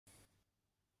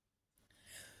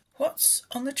What's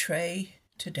on the tray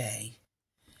today?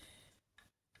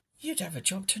 You'd have a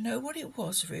job to know what it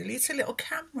was, really. It's a little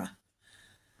camera.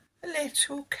 A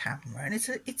little camera. And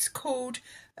it's called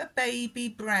a baby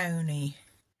Brownie.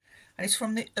 And it's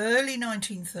from the early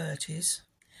 1930s.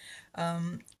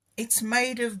 It's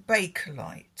made of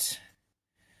Bakelite,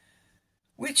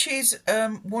 which is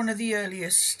one of the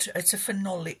earliest. It's a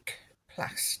phenolic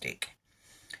plastic.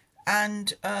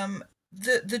 And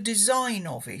the design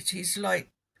of it is like,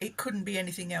 it couldn't be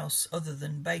anything else other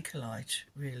than Bakelite,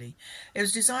 really. It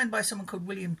was designed by someone called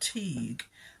William Teague,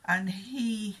 and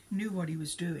he knew what he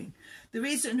was doing. There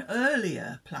is an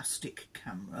earlier plastic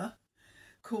camera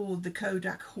called the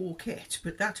Kodak Hawkette,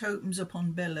 but that opens up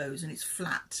on bellows and it's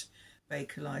flat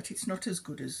Bakelite. It's not as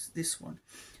good as this one.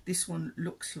 This one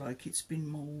looks like it's been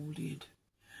moulded.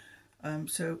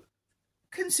 So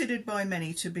considered by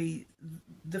many to be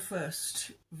the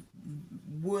first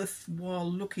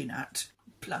worthwhile looking at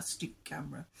plastic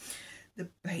camera. The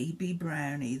baby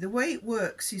Brownie. The way it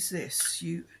works is this: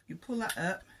 you pull that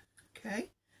up, okay,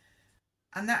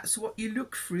 and that's what you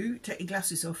look through. Take your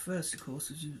glasses off first, of course,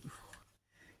 as you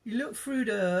look through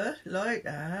there like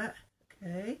that,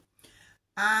 okay.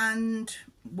 And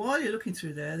while you're looking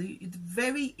through there, it's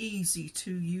very easy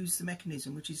to use the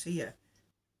mechanism, which is here.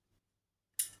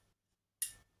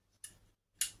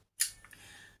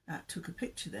 That took a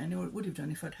picture then, or it would have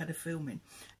done if I'd had a film in.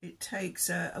 It takes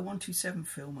a 127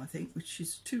 film, I think, which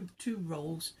is two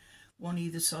rolls, one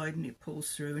either side, and it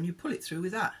pulls through, and you pull it through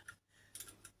with that.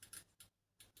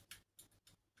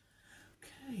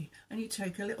 Okay, and you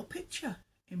take a little picture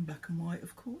in black and white,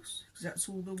 of course, because that's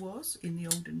all there was in the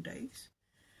olden days.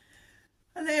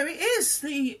 And there it is,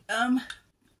 the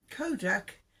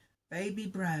Kodak Baby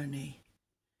Brownie,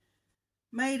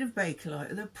 made of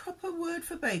Bakelite. The proper word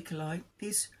for Bakelite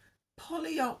is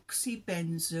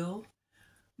polyoxybenzyl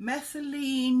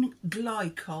methylene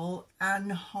glycol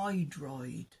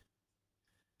anhydride.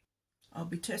 I'll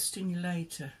be testing you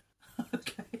later.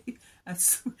 Okay,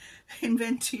 that's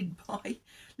invented by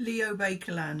Leo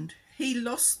Baekeland. He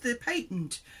lost the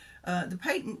patent. The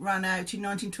patent ran out in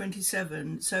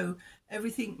 1927, so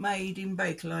everything made in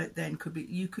Bakelite then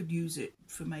you could use it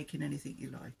for making anything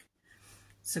you like.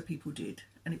 So people did,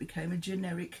 and it became a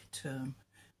generic term,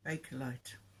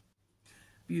 Bakelite.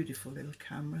 Beautiful little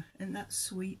camera, isn't that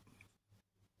sweet?